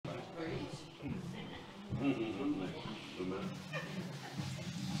A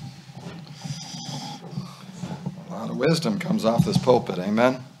lot of wisdom comes off this pulpit,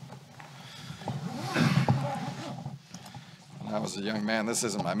 amen? When I was a young man, this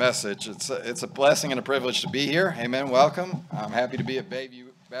isn't my message. It's a blessing and a privilege to be here. Amen, welcome. I'm happy to be at Bayview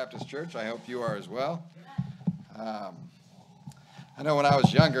Baptist Church. I hope you are as well. I know when I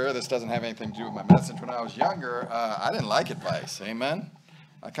was younger, this doesn't have anything to do with my message. When I was younger, I didn't like advice, amen?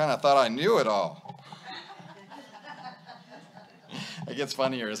 I kind of thought I knew it all. It gets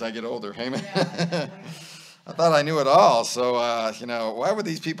funnier as I get older, amen? I thought I knew it all, so, why were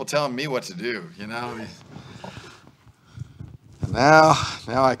these people telling me what to do, And now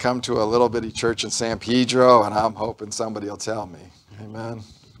I come to a little bitty church in San Pedro, and I'm hoping somebody will tell me, amen,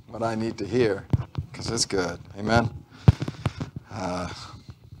 what I need to hear, because it's good, amen? Got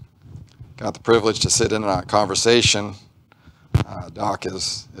the privilege to sit in on a conversation. Doc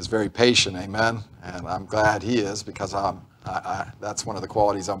is very patient, amen, and I'm glad he is, because that's one of the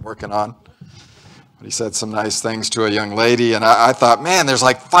qualities I'm working on. But he said some nice things to a young lady, and I thought, man, there's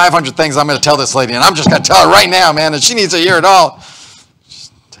like 500 things I'm going to tell this lady, and I'm just going to tell her right now, man, and she needs to hear it all.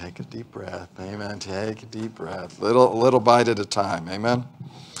 Just take a deep breath, amen, take a deep breath, little bite at a time, amen.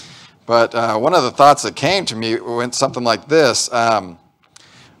 But one of the thoughts that came to me went something like this. Are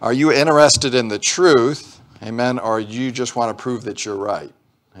you interested in the truth, amen, or you just want to prove that you're right,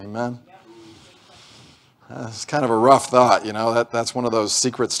 amen? It's kind of a rough thought, that's one of those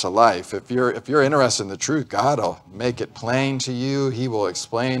secrets to life. If you're interested in the truth, God will make it plain to you. He will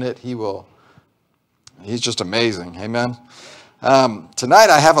explain it. He's just amazing, amen. Tonight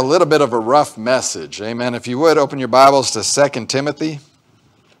I have a little bit of a rough message, amen. If you would, open your Bibles to 2 Timothy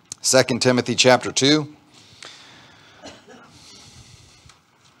chapter 2.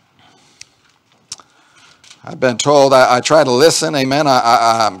 I've been told I try to listen, amen.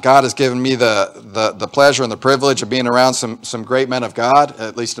 God has given me the pleasure and the privilege of being around some great men of God,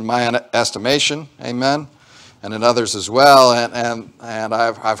 at least in my estimation, amen, and in others as well. And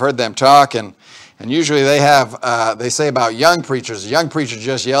I've heard them talk, and usually they say about young preachers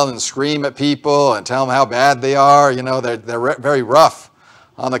just yell and scream at people and tell them how bad they are. They're very rough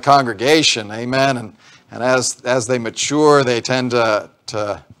on the congregation, amen. And as they mature, they tend to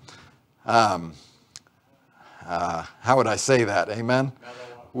how would I say that? Amen?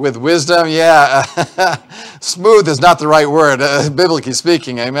 With wisdom, yeah. Smooth is not the right word, biblically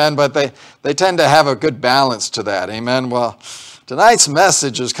speaking, amen? But they tend to have a good balance to that, amen? Well, tonight's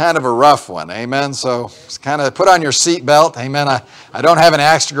message is kind of a rough one, amen? So kind of put on your seatbelt, amen? I don't have an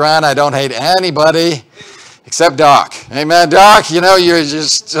axe to grind. I don't hate anybody except Doc, amen? Doc, you're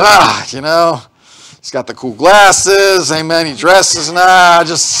just, he's got the cool glasses, amen? He dresses,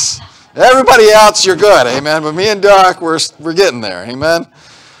 everybody else, you're good, amen. But me and Doc, we're getting there, amen.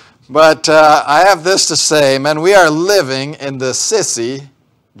 But I have this to say, amen. We are living in the sissy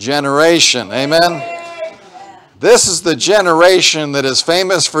generation, amen. This is the generation that is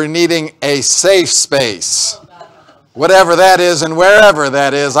famous for needing a safe space. Whatever that is and wherever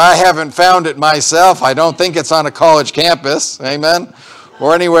that is, I haven't found it myself. I don't think it's on a college campus, amen,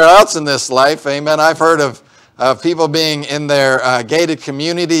 or anywhere else in this life, amen. I've heard of people being in their gated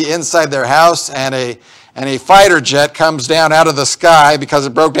community inside their house, and a fighter jet comes down out of the sky because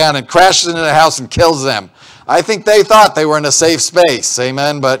it broke down and crashes into the house and kills them. I think they thought they were in a safe space,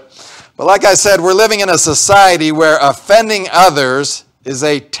 amen. But like I said, we're living in a society where offending others is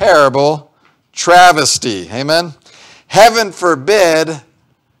a terrible travesty, amen. Heaven forbid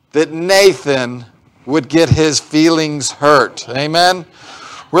that Nathan would get his feelings hurt, amen.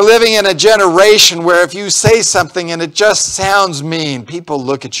 We're living in a generation where if you say something and it just sounds mean, people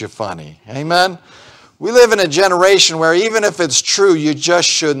look at you funny. Amen? We live in a generation where even if it's true, you just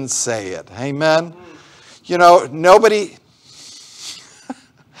shouldn't say it. Amen? Nobody...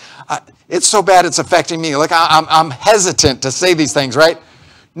 it's so bad it's affecting me. Like, I'm hesitant to say these things, right?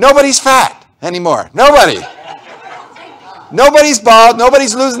 Nobody's fat anymore. Nobody. Nobody's bald.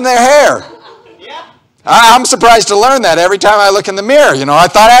 Nobody's losing their hair. I'm surprised to learn that every time I look in the mirror. I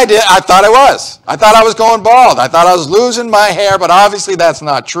thought I did. I thought I was. I thought I was going bald. I thought I was losing my hair, but obviously that's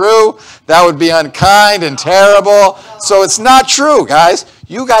not true. That would be unkind and terrible. So it's not true, guys.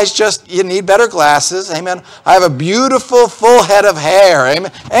 You guys you need better glasses. Amen. I have a beautiful full head of hair.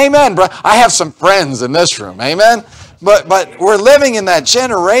 Amen. Amen, bro. I have some friends in this room. Amen. But we're living in that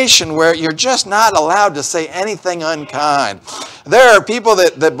generation where you're just not allowed to say anything unkind. There are people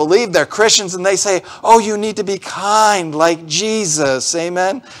that believe they're Christians and they say, oh, you need to be kind like Jesus.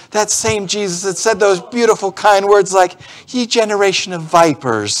 Amen? That same Jesus that said those beautiful kind words like, ye generation of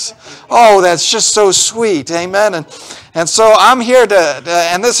vipers. Oh, that's just so sweet. Amen? And so I'm here to,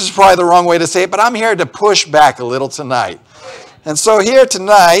 and this is probably the wrong way to say it, but I'm here to push back a little tonight. And so here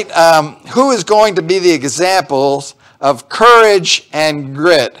tonight, who is going to be the examples of courage and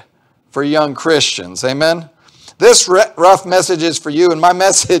grit for young Christians? Amen? This rough message is for you, and my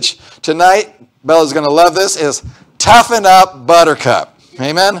message tonight, Bella's going to love this, is Toughen Up, Buttercup.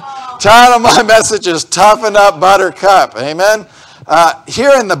 Amen? Title of my message is Toughen Up, Buttercup. Amen?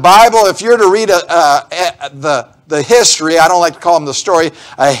 Here in the Bible, if you're to read the history, I don't like to call them the story,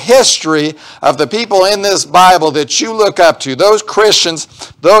 a history of the people in this Bible that you look up to, those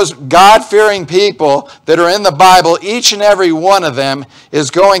Christians, those God-fearing people that are in the Bible, each and every one of them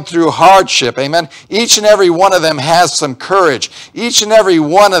is going through hardship, amen? Each and every one of them has some courage. Each and every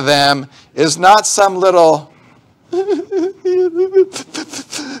one of them is not some little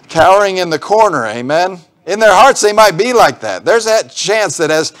cowering in the corner, amen? In their hearts, they might be like that. There's that chance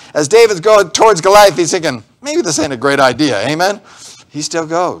that as David's going towards Goliath, he's thinking, maybe this ain't a great idea. Amen? He still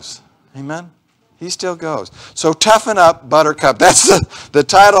goes. Amen? He still goes. So toughen up, Buttercup. That's the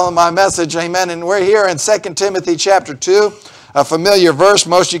title of my message. Amen? And we're here in 2 Timothy chapter 2, a familiar verse.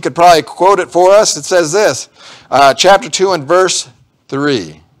 Most of you could probably quote it for us. It says this, chapter 2 and verse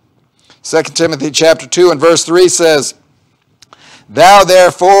 3. 2 Timothy chapter 2 and verse 3 says, thou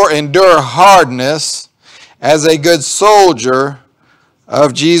therefore endure hardness as a good soldier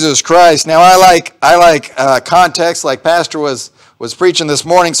of Jesus Christ. Now, I like context, like Pastor was preaching this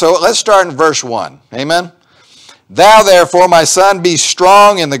morning. So let's start in verse 1. Amen? Thou, therefore, my son, be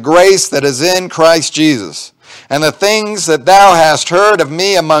strong in the grace that is in Christ Jesus. And the things that thou hast heard of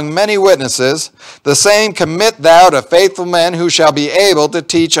me among many witnesses, the same commit thou to faithful men who shall be able to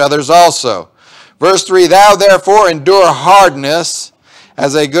teach others also. Verse 3, thou, therefore, endure hardness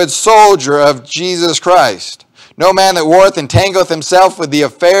as a good soldier of Jesus Christ. No man that warreth entangleth himself with the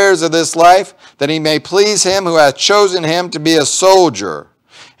affairs of this life, that he may please him who hath chosen him to be a soldier.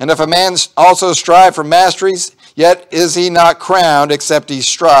 And if a man also strive for masteries, yet is he not crowned, except he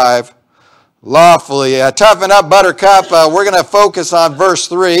strive lawfully. Toughen up, Buttercup. We're going to focus on verse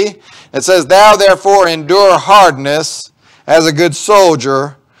 3. It says, thou therefore endure hardness as a good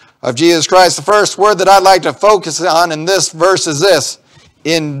soldier of Jesus Christ. The first word that I'd like to focus on in this verse is this,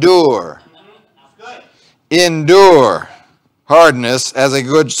 endure. Endure hardness as a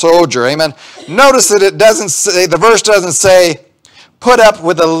good soldier. Amen. Notice that it doesn't say, the verse doesn't say, put up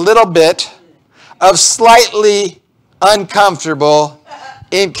with a little bit of slightly uncomfortable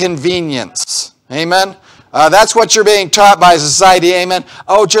inconvenience. Amen. That's what you're being taught by society. Amen.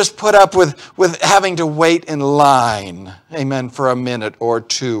 Oh, just put up with having to wait in line. Amen. For a minute or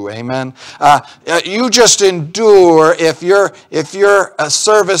two. Amen. You just endure if your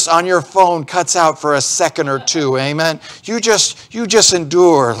service on your phone cuts out for a second or two. Amen. You just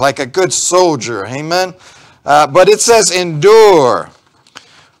endure like a good soldier. Amen. But it says endure.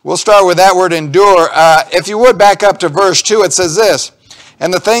 We'll start with that word endure. If you would back up to verse 2, it says this.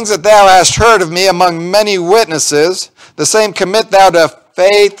 And the things that thou hast heard of me among many witnesses, the same commit thou to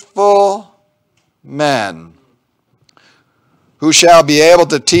faithful men, who shall be able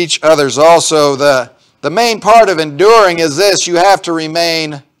to teach others also. The main part of enduring is this: you have to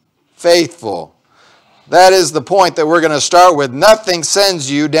remain faithful. That is the point that we're going to start with. Nothing sends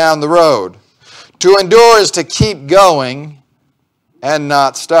you down the road. To endure is to keep going and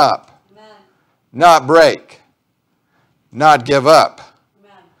not stop, Amen. Not break, not give up.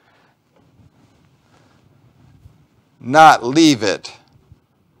 Not leave it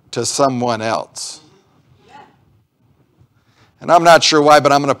to someone else. And I'm not sure why,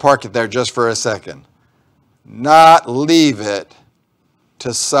 but I'm going to park it there just for a second. Not leave it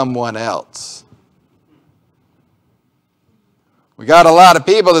to someone else. We got a lot of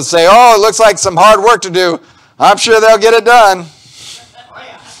people that say, oh, it looks like some hard work to do. I'm sure they'll get it done.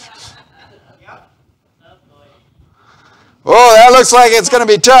 Oh, that looks like it's going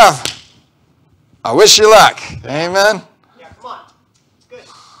to be tough. I wish you luck. Amen? Yeah, come on. It's good.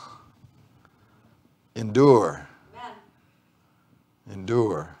 Endure. Amen.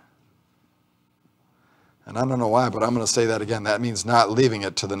 Endure. And I don't know why, but I'm going to say that again. That means not leaving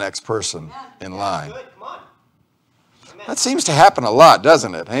it to the next person in line. Good. Come on. Amen. That seems to happen a lot,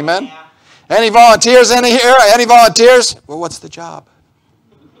 doesn't it? Amen? Yeah. Any volunteers in here? Any volunteers? Well, what's the job?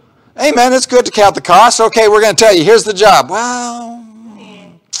 Amen. It's good to count the costs. Okay, we're going to tell you, here's the job. Well,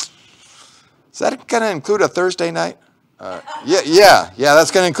 is that going to include a Thursday night? Yeah,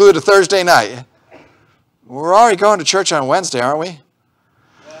 that's going to include a Thursday night. We're already going to church on Wednesday, aren't we?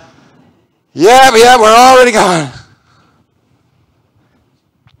 Yeah, we're already going.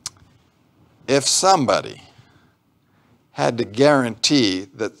 If somebody had to guarantee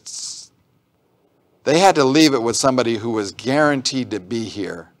that they had to leave it with somebody who was guaranteed to be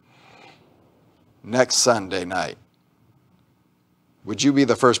here next Sunday night, would you be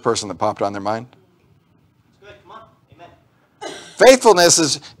the first person that popped on their mind? Good. Come on. Amen. Faithfulness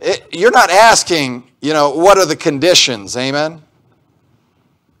is, you're not asking, what are the conditions? Amen?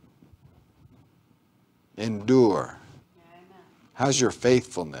 Endure. How's your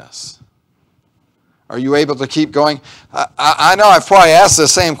faithfulness? Are you able to keep going? I know I've probably asked the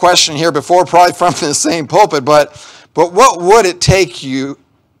same question here before, probably from the same pulpit, but what would it take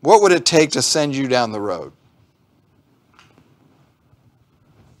to send you down the road?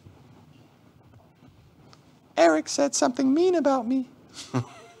 Eric said something mean about me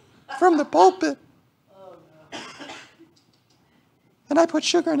from the pulpit. And I put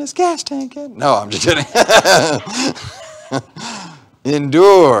sugar in his gas tank. No, I'm just kidding.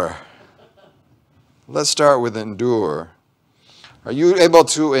 Endure. Let's start with endure. Are you able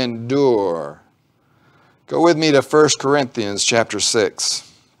to endure? Go with me to 1 Corinthians chapter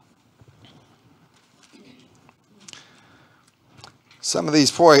 6. Some of these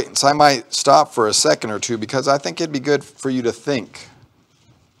points I might stop for a second or two because I think it'd be good for you to think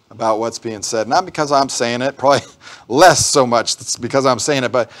about what's being said. Not because I'm saying it, probably less so much because I'm saying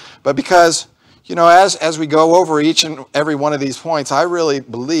it, but because, as we go over each and every one of these points, I really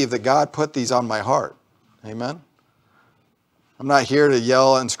believe that God put these on my heart. Amen? I'm not here to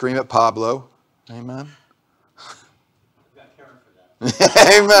yell and scream at Pablo. Amen?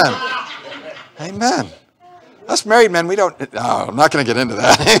 Amen. Amen. Us married men, we don't, I'm not going to get into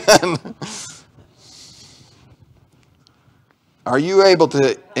that. Amen. Are you able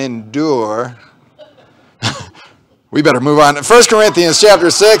to endure? We better move on. 1 Corinthians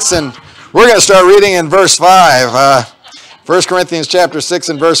chapter 6, and we're going to start reading in verse 5. 1 Corinthians chapter 6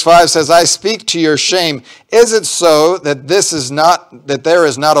 and verse 5 says, I speak to your shame. Is it so that there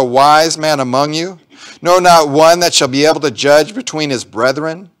is not a wise man among you? No, not one that shall be able to judge between his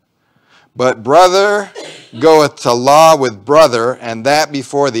brethren? But brother goeth to law with brother, and that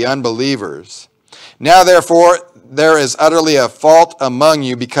before the unbelievers. Now therefore there is utterly a fault among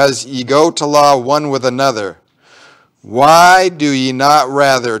you, because ye go to law one with another. Why do ye not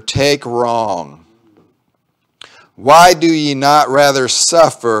rather take wrong? Why do ye not rather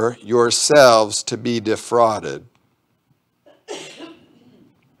suffer yourselves to be defrauded?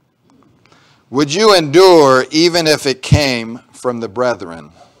 Would you endure even if it came from the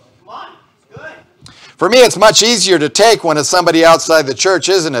brethren? Come on. It's good. For me, it's much easier to take when it's somebody outside the church,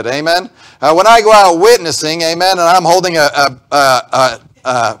 isn't it? Amen? When I go out witnessing, amen, and I'm holding a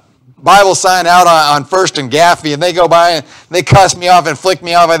Bible sign out on First and Gaffey, and they go by and they cuss me off and flick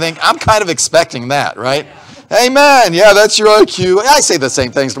me off, I think, I'm kind of expecting that, right? Yeah. Amen. Yeah, that's your IQ. I say the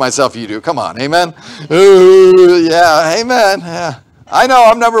same things to myself you do. Come on. Amen. Ooh, yeah. Amen. Yeah. I know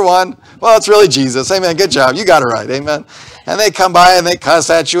I'm number one. Well, it's really Jesus. Amen. Good job. You got it right. Amen. And they come by and they cuss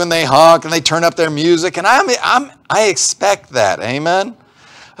at you and they honk and they turn up their music. And I expect that. Amen.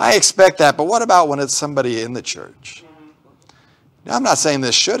 I expect that. But what about when it's somebody in the church? Now, I'm not saying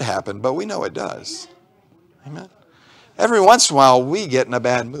this should happen, but we know it does. Amen. Every once in a while, we get in a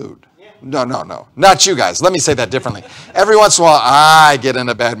bad mood. No. Not you guys. Let me say that differently. Every once in a while, I get in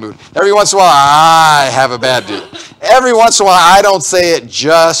a bad mood. Every once in a while, I have a bad day. Every once in a while, I don't say it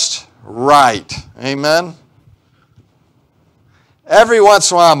just right. Amen? Every once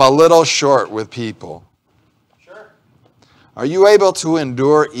in a while, I'm a little short with people. Sure. Are you able to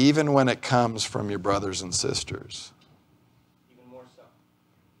endure even when it comes from your brothers and sisters? Even more so.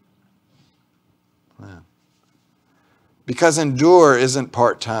 Yeah. Because endure isn't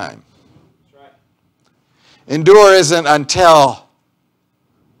part-time. Endure isn't until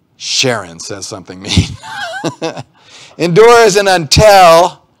Sharon says something mean. Endure isn't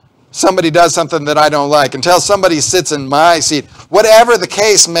until somebody does something that I don't like, until somebody sits in my seat. Whatever the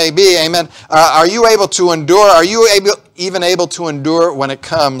case may be, amen. Are you able to endure? Are you even able to endure when it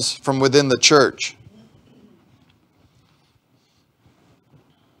comes from within the church?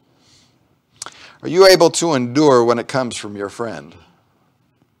 Are you able to endure when it comes from your friend?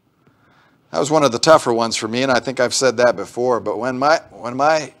 That was one of the tougher ones for me, and I think I've said that before. But when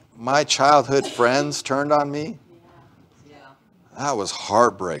my childhood friends turned on me, that was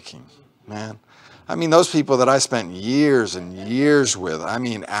heartbreaking, man. I mean, those people that I spent years and years with, I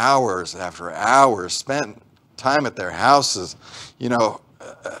mean, hours after hours, spent time at their houses,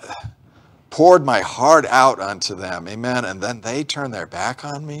 poured my heart out unto them, amen, and then they turn their back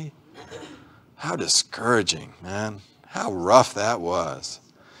on me? How discouraging, man. How rough that was.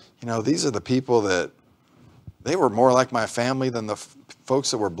 You know, these are the people that, they were more like my family than the folks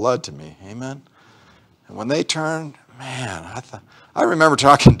that were blood to me, amen. And when they turned, man, I remember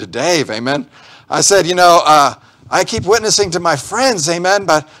talking to Dave, amen. I said, you know, I keep witnessing to my friends, amen,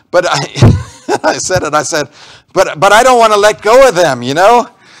 but I said, but I don't want to let go of them, you know.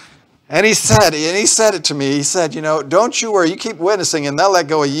 And he said it to me. He said, you know, don't you worry. You keep witnessing and they'll let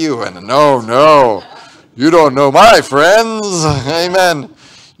go of you. And no, you don't know my friends. Amen.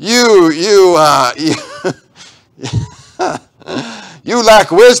 You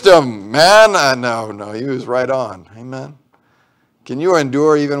lack wisdom, man. No, he was right on. Amen. Can you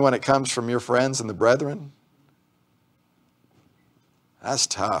endure even when it comes from your friends and the brethren? That's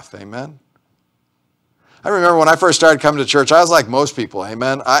tough. Amen. I remember when I first started coming to church, I was like most people,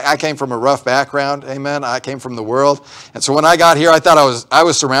 amen. I came from a rough background, amen. I came from the world. And so when I got here, I thought I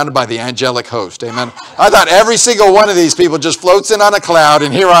was surrounded by the angelic host, amen. I thought every single one of these people just floats in on a cloud,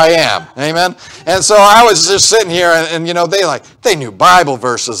 and here I am, amen. And so I was just sitting here, and you know, they knew Bible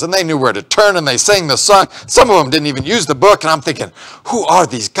verses, and they knew where to turn, and they sang the song. Some of them didn't even use the book, and I'm thinking, who are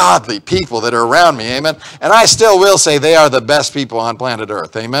these godly people that are around me, amen. And I still will say they are the best people on planet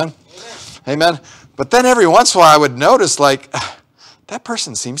Earth, amen. Amen. But then every once in a while I would notice, like, that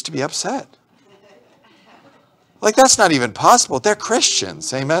person seems to be upset. Like, that's not even possible. They're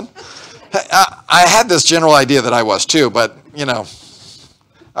Christians, amen? I had this general idea that I was too, but, you know,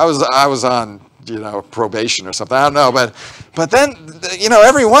 I was on, you know, probation or something. I don't know, but then, you know,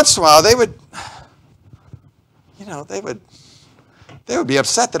 every once in a while they would be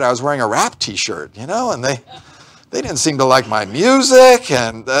upset that I was wearing a rap T-shirt, you know, and they didn't seem to like my music,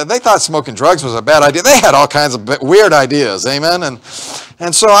 and they thought smoking drugs was a bad idea. They had all kinds of weird ideas, amen? And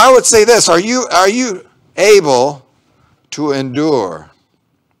so I would say this, are you able to endure?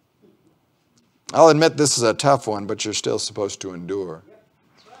 I'll admit this is a tough one, but you're still supposed to endure.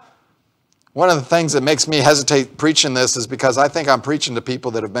 One of the things that makes me hesitate preaching this is because I think I'm preaching to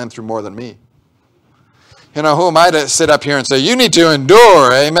people that have been through more than me. You know, who am I to sit up here and say, you need to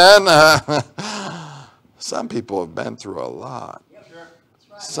endure, amen? Some people have been through a lot. Yep, sure. That's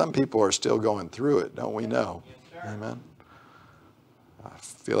right. Some people are still going through it, don't we know? Yes, sir. Amen. I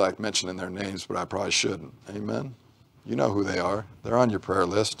feel like mentioning their names, but I probably shouldn't. Amen. You know who they are. They're on your prayer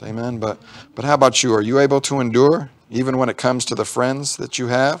list. Amen. But how about you? Are you able to endure, even when it comes to the friends that you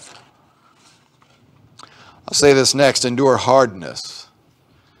have? I'll say this next. Endure hardness.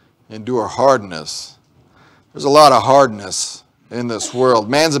 Endure hardness. There's a lot of hardness in this world.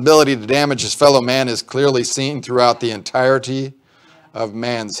 Man's ability to damage his fellow man is clearly seen throughout the entirety of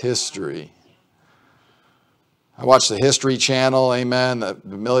man's history. I watch the History Channel, amen, the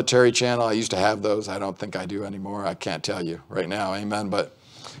military channel. I used to have those. I don't think I do anymore. I can't tell you right now, amen. But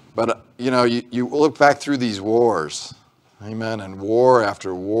you know, you look back through these wars, amen, and war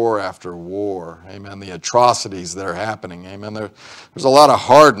after war after war, amen, the atrocities that are happening, amen. There's a lot of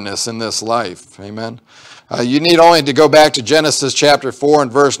hardness in this life, amen. You need only to go back to Genesis chapter 4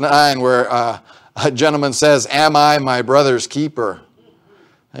 and verse 9 where a gentleman says, am I my brother's keeper?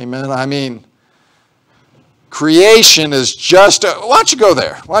 Amen. I mean, creation is just, why don't you go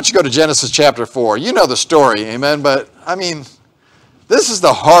there? Why don't you go to Genesis chapter 4? You know the story, amen. But, I mean, this is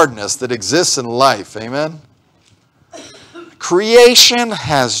the hardness that exists in life, amen. Creation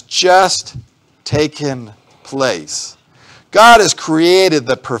has just taken place. God has created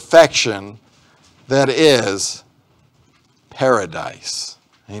the perfection that is paradise.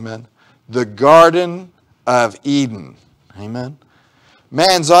 Amen. The Garden of Eden. Amen.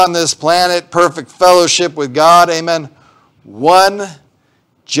 Man's on this planet, perfect fellowship with God. Amen. 1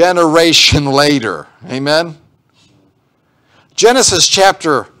 generation later. Amen. Genesis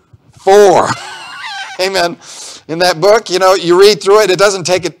chapter 4. Amen. In that book, you know, you read through it. It doesn't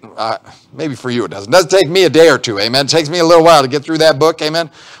take it, maybe for you it doesn't. It doesn't take me a day or two. Amen. It takes me a little while to get through that book. Amen.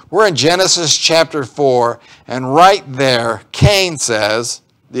 We're in Genesis chapter 4, and right there, Cain says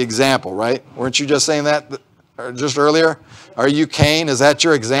the example, right? Weren't you just saying that just earlier? Are you Cain? Is that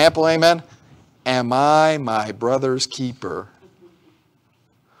your example? Amen. Am I my brother's keeper?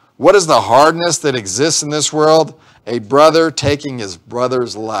 What is the hardness that exists in this world? A brother taking his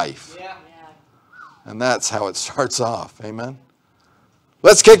brother's life. Yeah. And that's how it starts off. Amen.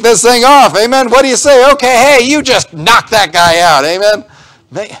 Let's kick this thing off. Amen. What do you say? Okay, hey, you just knock that guy out. Amen.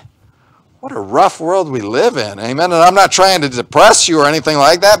 What a rough world we live in, amen? And I'm not trying to depress you or anything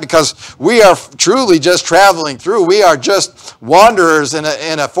like that, because we are truly just traveling through. We are just wanderers in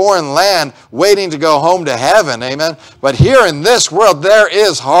a foreign land waiting to go home to heaven, amen? But here in this world, there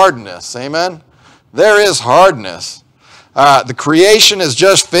is hardness, amen? There is hardness. The creation is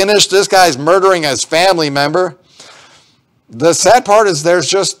just finished. This guy's murdering his family member. The sad part is there's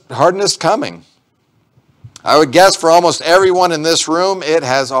just hardness coming. I would guess for almost everyone in this room, it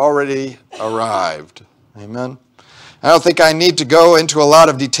has already arrived. Amen. I don't think I need to go into a lot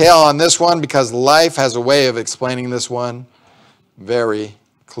of detail on this one, because life has a way of explaining this one very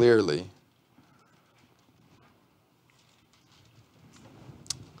clearly.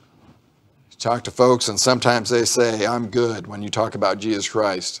 You talk to folks and sometimes they say, I'm good, when you talk about Jesus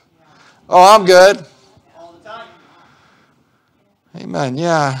Christ. Oh, I'm good. All the time. Amen.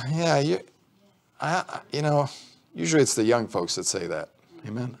 Yeah. You know, usually it's the young folks that say that.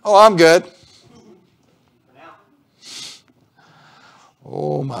 Amen. Oh, I'm good. For now.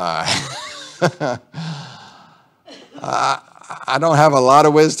 Oh, my. I don't have a lot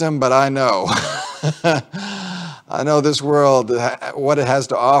of wisdom, but I know. I know this world, what it has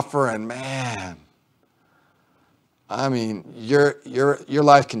to offer, and man, I mean, your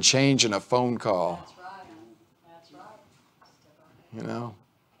life can change in a phone call. That's right. You know?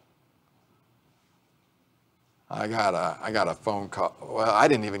 I got a phone call. Well, I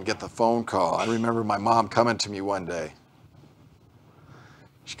didn't even get the phone call. I remember my mom coming to me one day.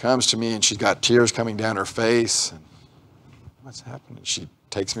 She comes to me and she's got tears coming down her face. And what's happening? She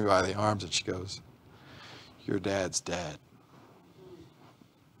takes me by the arms and she goes, your dad's dead.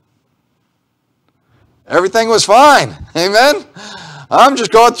 Everything was fine. Amen. I'm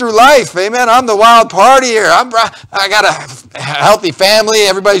just going through life. Amen. I'm the wild partier. I got a healthy family.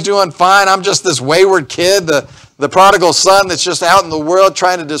 Everybody's doing fine. I'm just this wayward kid, the prodigal son that's just out in the world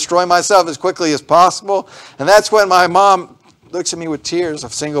trying to destroy myself as quickly as possible. And that's when my mom looks at me with tears, a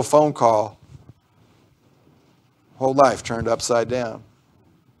single phone call. Whole life turned upside down.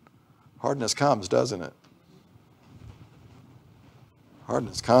 Hardness comes, doesn't it?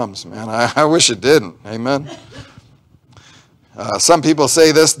 Hardness comes, man. I wish it didn't. Amen. Some people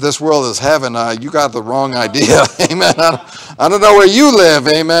say this world is heaven. You got the wrong idea. Amen. I don't know where you live.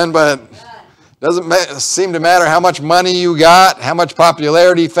 Amen. But it doesn't seem to matter how much money you got, how much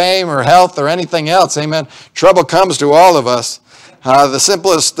popularity, fame, or health, or anything else. Amen. Trouble comes to all of us. The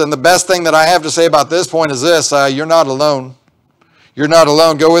simplest and the best thing that I have to say about this point is this. You're not alone. You're not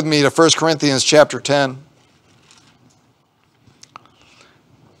alone. Go with me to 1 Corinthians chapter 10.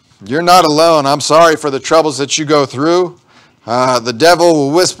 You're not alone. I'm sorry for the troubles that you go through. The devil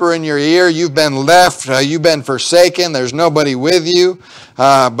will whisper in your ear, you've been left, you've been forsaken, there's nobody with you.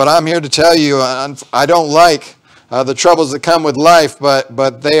 But I'm here to tell you, I don't like the troubles that come with life,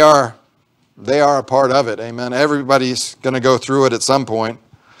 but they are a part of it. Amen. Everybody's going to go through it at some point.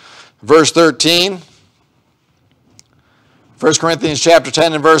 Verse 13. 1 Corinthians chapter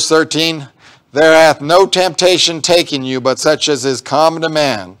 10 and verse 13. There hath no temptation taken you, but such as is common to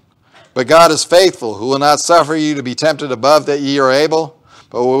man. But God is faithful, who will not suffer you to be tempted above that ye are able,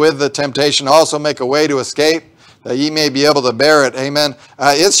 but will with the temptation also make a way to escape, that ye may be able to bear it. Amen.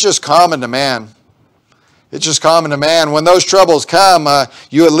 It's just common to man. It's just common to man. When those troubles come,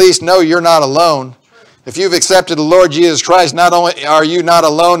 you at least know you're not alone. If you've accepted the Lord Jesus Christ, not only are you not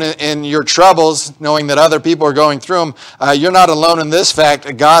alone in your troubles, knowing that other people are going through them, you're not alone in this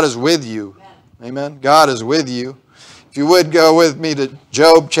fact. God is with you. Amen. God is with you. If you would go with me to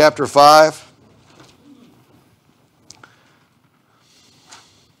Job chapter 5.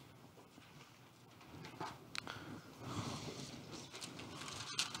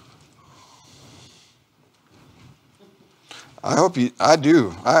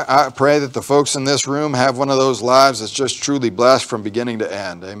 I pray that the folks in this room have one of those lives that's just truly blessed from beginning to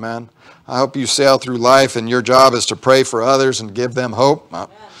end. Amen. I hope you sail through life and your job is to pray for others and give them hope.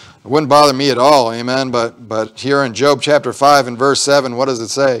 It wouldn't bother me at all, amen, but here in Job chapter 5 and verse 7, what does it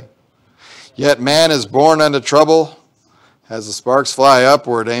say? Yet man is born unto trouble as the sparks fly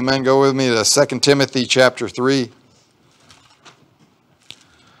upward, amen. Go with me to 2 Timothy chapter 3.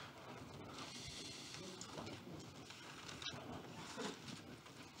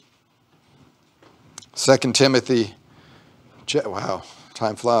 Second Timothy, wow,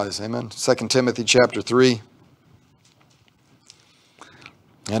 time flies, amen. 2 Timothy chapter 3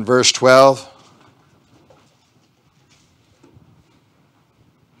 and verse 12.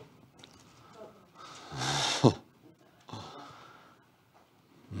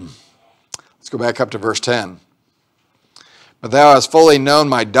 Let's go back up to verse 10. But thou hast fully known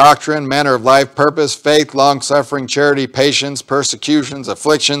my doctrine, manner of life, purpose, faith, long-suffering, charity, patience, persecutions,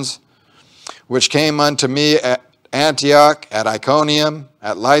 afflictions, which came unto me at Antioch, at Iconium,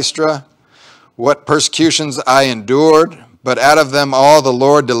 at Lystra, what persecutions I endured, but out of them all the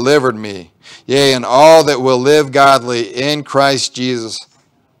Lord delivered me. Yea, and all that will live godly in Christ Jesus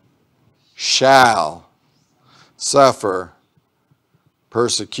shall suffer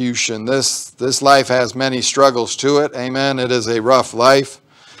persecution. This life has many struggles to it. Amen. It is a rough life.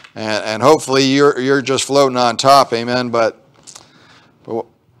 And hopefully you're just floating on top. Amen. But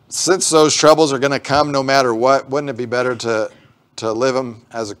since those troubles are going to come no matter what, wouldn't it be better to live them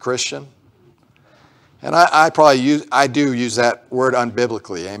as a Christian? And I do use that word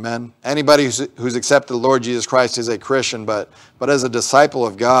unbiblically, amen? Anybody who's accepted the Lord Jesus Christ is a Christian, but as a disciple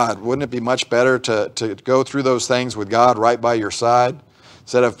of God, wouldn't it be much better to go through those things with God right by your side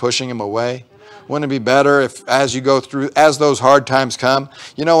instead of pushing him away? Wouldn't it be better if as you go through, as those hard times come?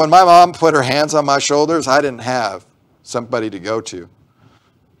 You know, when my mom put her hands on my shoulders, I didn't have somebody to go to.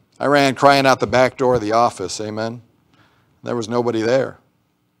 I ran crying out the back door of the office, amen? There was nobody there.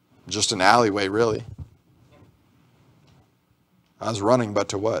 Just an alleyway, really. I was running, but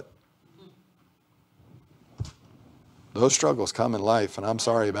to what? Those struggles come in life, and I'm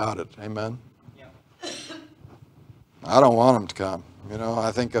sorry about it. Amen? Yeah. I don't want them to come. You know,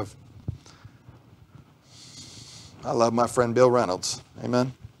 I love my friend Bill Reynolds.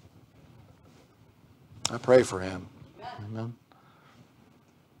 Amen? I pray for him. Amen?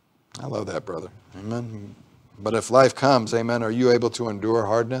 I love that brother. Amen? But if life comes, amen, are you able to endure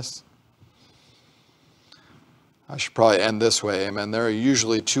hardness? I should probably end this way, amen. There are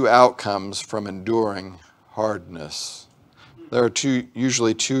usually two outcomes from enduring hardness. There are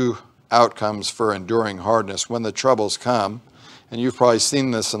usually two outcomes for enduring hardness when the troubles come, and you've probably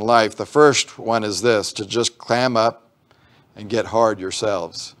seen this in life. The first one is this, to just clam up and get hard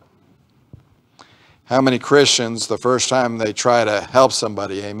yourselves. How many Christians, the first time they try to help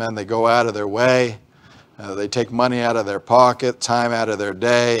somebody, amen, they go out of their way, they take money out of their pocket, time out of their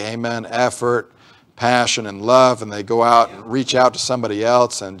day, amen, effort, passion and love, and they go out and reach out to somebody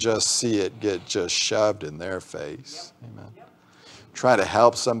else and just see it get just shoved in their face. Amen. Try to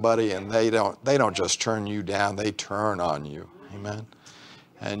help somebody and they don't just turn you down, they turn on you. Amen.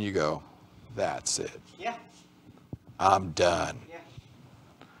 And you go, that's it. Yeah. I'm done. Yeah.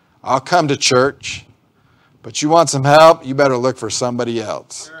 I'll come to church, but you want some help, you better look for somebody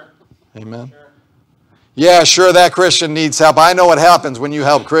else. Sure. Amen. Sure. Yeah, sure, that Christian needs help. I know what happens when you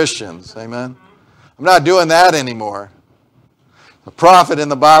help Christians. Amen. I'm not doing that anymore. The prophet in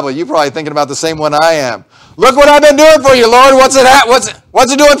the Bible, you're probably thinking about the same one I am. Look what I've been doing for you, Lord. What's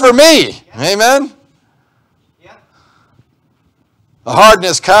it doing for me? Yeah. Amen? Yeah. The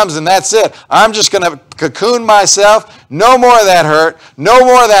hardness comes and that's it. I'm just going to cocoon myself. No more of that hurt. No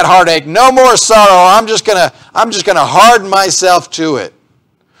more of that heartache. No more sorrow. I'm just going to harden myself to it.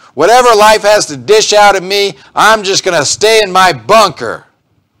 Whatever life has to dish out of me, I'm just going to stay in my bunker.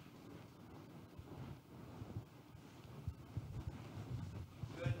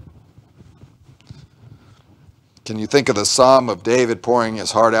 Can you think of the Psalm of David pouring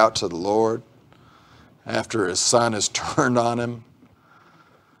his heart out to the Lord after his son is turned on him?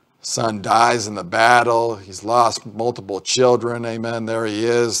 Son dies in the battle. He's lost multiple children. Amen. There he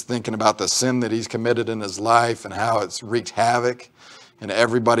is thinking about the sin that he's committed in his life and how it's wreaked havoc in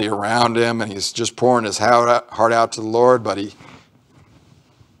everybody around him. And he's just pouring his heart out to the Lord. But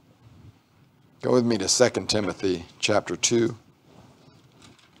go with me to 2 Timothy chapter 2.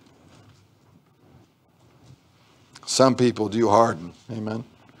 Some people do harden. Amen.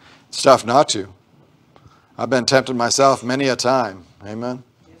 It's tough not to. I've been tempted myself many a time. Amen.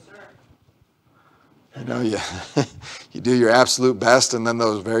 Yes, sir. You know, you do your absolute best, and then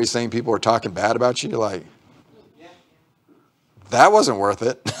those very same people are talking bad about you. You're like, that wasn't worth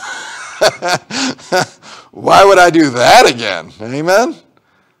it. Why would I do that again? Amen.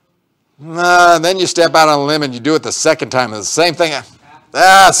 Then you step out on a limb and you do it the second time. It's the same thing.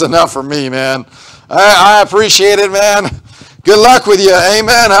 That's enough for me, man. I appreciate it, man. Good luck with you.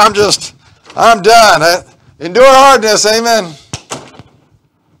 Amen. I'm done. Endure hardness. Amen.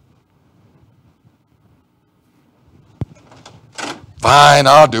 Fine,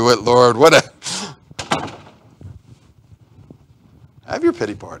 I'll do it, Lord. Have your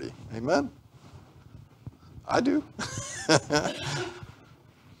pity party. Amen. I do.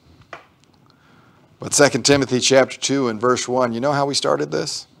 But 2 Timothy chapter 2 and verse 1, you know how we started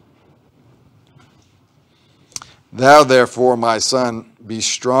this? Thou therefore, my son, be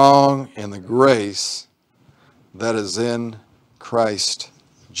strong in the grace that is in Christ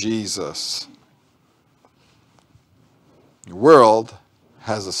Jesus. The world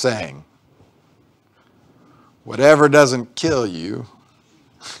has a saying, whatever doesn't kill you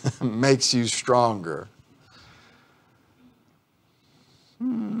makes you stronger.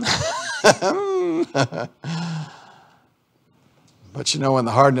 But you know, when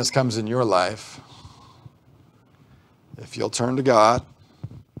the hardness comes in your life, if you'll turn to God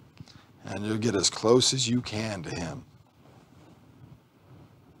and you'll get as close as you can to Him,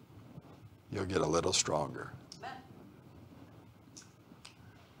 you'll get a little stronger.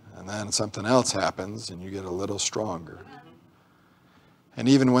 And then something else happens and you get a little stronger. And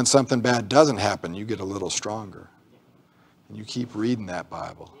even when something bad doesn't happen, you get a little stronger. And you keep reading that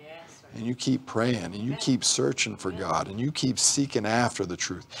Bible. And you keep praying, and you keep searching for God, and you keep seeking after the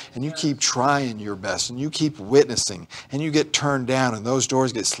truth, and you keep trying your best, and you keep witnessing, and you get turned down, and those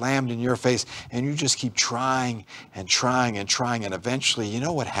doors get slammed in your face, and you just keep trying and trying and trying, and eventually, you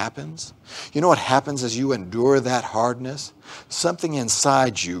know what happens? You know what happens as you endure that hardness? Something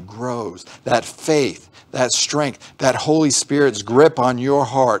inside you grows. That faith, that strength, that Holy Spirit's grip on your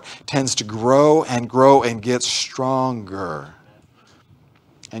heart tends to grow and get stronger.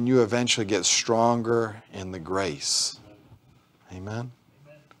 And you eventually get stronger in the grace. Amen?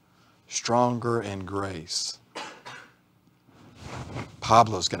 Stronger in grace.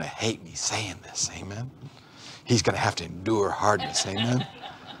 Pablo's going to hate me saying this. Amen? He's going to have to endure hardness. Amen?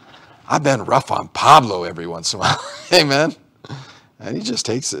 I've been rough on Pablo every once in a while. Amen? And he just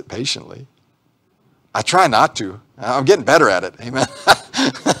takes it patiently. I try not to. I'm getting better at it. Amen?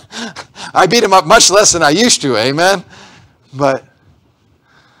 I beat him up much less than I used to. Amen? But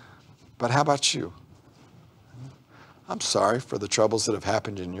how about you? I'm sorry for the troubles that have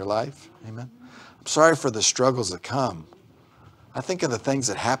happened in your life. Amen. I'm sorry for the struggles that come. I think of the things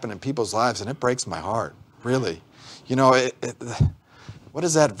that happen in people's lives, and it breaks my heart, really. You know, what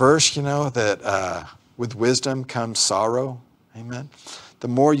is that verse, you know, that with wisdom comes sorrow? Amen. The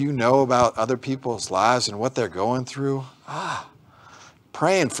more you know about other people's lives and what they're going through,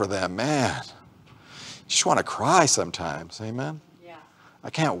 praying for them, man. You just want to cry sometimes. Amen. I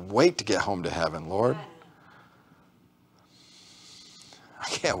can't wait to get home to heaven, Lord. I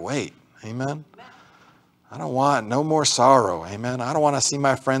can't wait. Amen. I don't want no more sorrow. Amen. I don't want to see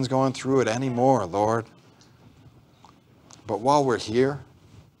my friends going through it anymore, Lord. But while we're here,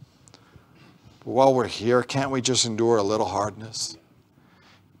 can't we just endure a little hardness?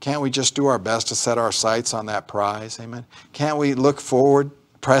 Can't we just do our best to set our sights on that prize? Amen. Can't we look forward,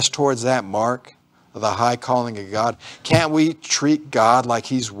 press towards that mark? The high calling of God. Can't we treat God like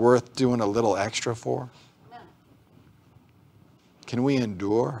He's worth doing a little extra for? No. Can we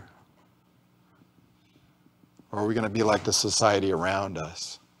endure? Or are we going to be like the society around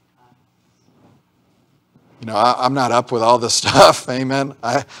us? You know, I'm not up with all this stuff. Amen.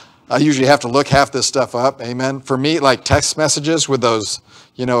 I usually have to look half this stuff up. Amen. For me, like text messages with those,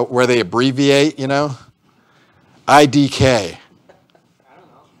 you know, where they abbreviate, you know. IDK.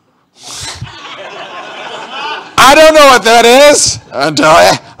 I don't know what that is until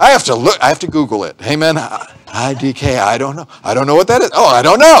I have to look. I have to Google it. Amen. IDK. I don't know. I don't know what that is. Oh, I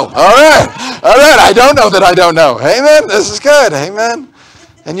don't know. All right. I don't know that I don't know. Amen. This is good. Amen.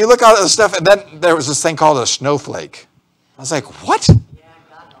 And you look at all the stuff, and then there was this thing called a snowflake. I was like, what?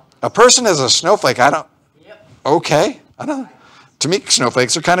 A person is a snowflake. I don't. Okay. I don't. To me,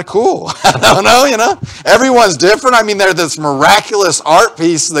 snowflakes are kind of cool. I don't know, you know. Everyone's different. I mean, they're this miraculous art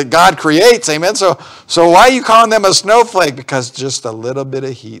piece that God creates. Amen. So why are you calling them a snowflake? Because just a little bit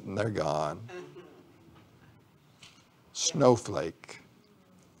of heat and they're gone. Snowflake.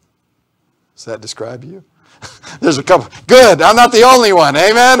 Does that describe you? There's a couple. Good. I'm not the only one.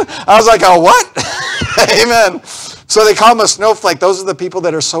 Amen. I was like, oh, what? Amen. So they call them a snowflake. Those are the people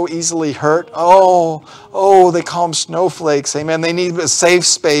that are so easily hurt. Oh, they call them snowflakes. Amen. They need a safe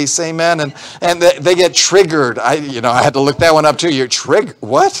space. Amen. And they get triggered. I had to look that one up too. You're triggered.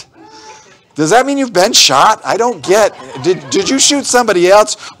 What? Does that mean you've been shot? I don't get. Did you shoot somebody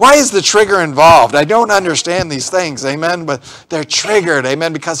else? Why is the trigger involved? I don't understand these things. Amen. But they're triggered.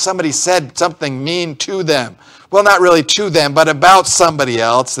 Amen. Because somebody said something mean to them. Well, not really to them, but about somebody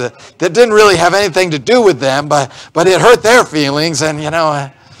else that didn't really have anything to do with them, but it hurt their feelings. And, you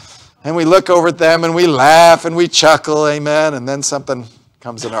know, and we look over at them and we laugh and we chuckle, amen, and then something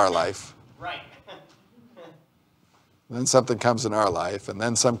comes in our life. Right. Then something comes in our life, and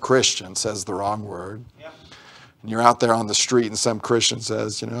then some Christian says the wrong word. Yep. And you're out there on the street and some Christian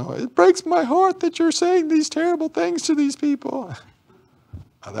says, you know, it breaks my heart that you're saying these terrible things to these people.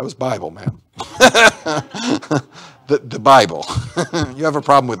 Oh, that was Bible, man. the Bible. You have a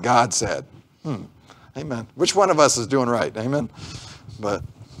problem with God said. Amen. Which one of us is doing right? Amen. But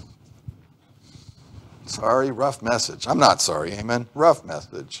sorry, rough message. I'm not sorry. Amen. Rough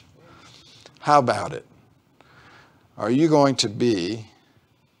message. How about it? Are you going to be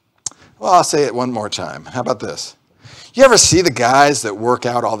Well, I'll say it one more time. How about this? You ever see the guys that work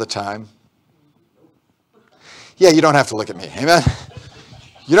out all the time? Yeah, you don't have to look at me. Amen?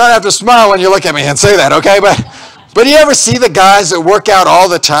 You don't have to smile when you look at me and say that, okay? But you ever see the guys that work out all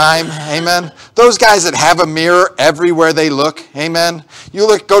the time? Amen? Those guys that have a mirror everywhere they look. Amen?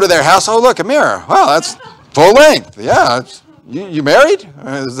 You go to their house. Oh, look, a mirror. Wow, that's full length. Yeah. You married?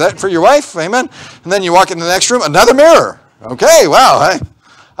 Is that for your wife? Amen? And then you walk into the next room, another mirror. Okay, wow.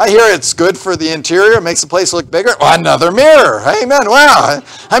 I hear it's good for the interior. It makes the place look bigger. Well, another mirror. Amen. Wow.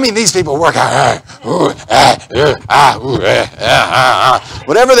 I mean, these people work out.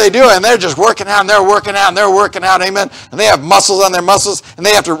 Whatever they do, and they're just working out, and they're working out, and they're working out. Amen. And they have muscles on their muscles, and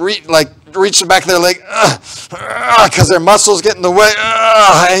they have to reach the back of their leg because their muscles get in the way.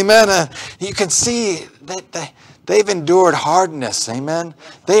 Amen. You can see that they've endured hardness, amen.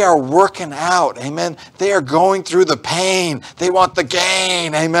 They are working out, amen. They are going through the pain. They want the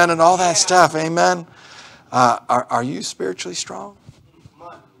gain, amen, and all that stuff, amen. Are you spiritually strong? Come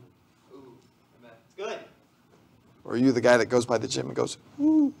on. Ooh, amen. It's good. Or are you the guy that goes by the gym and goes,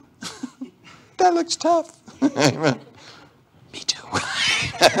 ooh, that looks tough, amen. Me too.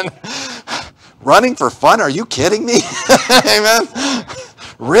 Running for fun? Are you kidding me? Amen.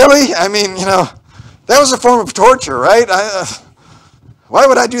 Really? I mean, that was a form of torture, right? Why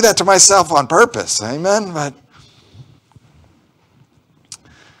would I do that to myself on purpose? Amen? But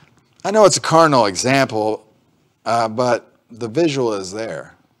I know it's a carnal example, but the visual is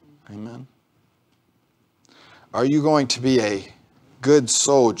there. Amen? Are you going to be a good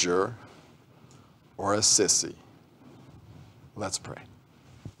soldier or a sissy? Let's pray.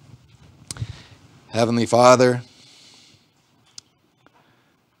 Heavenly Father,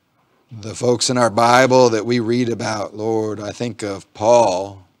 the folks in our Bible that we read about, Lord, I think of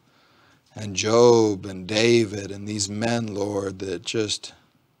Paul and Job and David and these men, Lord, that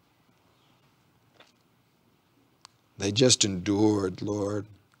they just endured, Lord.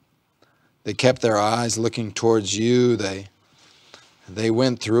 They kept their eyes looking towards you. They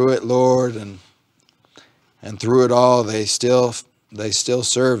went through it, Lord, and through it all, they still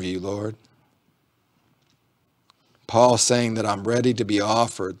serve you, Lord. Paul saying that I'm ready to be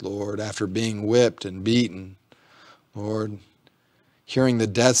offered, Lord, after being whipped and beaten, Lord, hearing the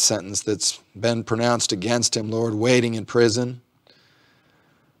death sentence that's been pronounced against him, Lord, waiting in prison.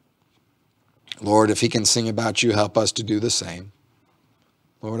 Lord, if he can sing about you, help us to do the same.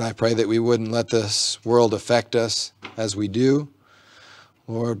 Lord, I pray that we wouldn't let this world affect us as we do,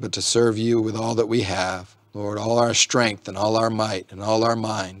 Lord, but to serve you with all that we have, Lord, all our strength and all our might and all our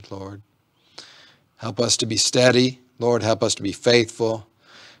mind, Lord. Help us to be steady, Lord, help us to be faithful,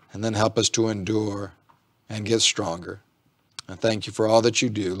 and then help us to endure and get stronger. And thank you for all that you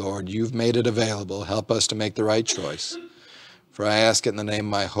do, Lord. You've made it available. Help us to make the right choice. For I ask it in the name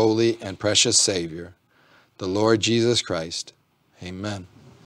of my holy and precious Savior, the Lord Jesus Christ. Amen.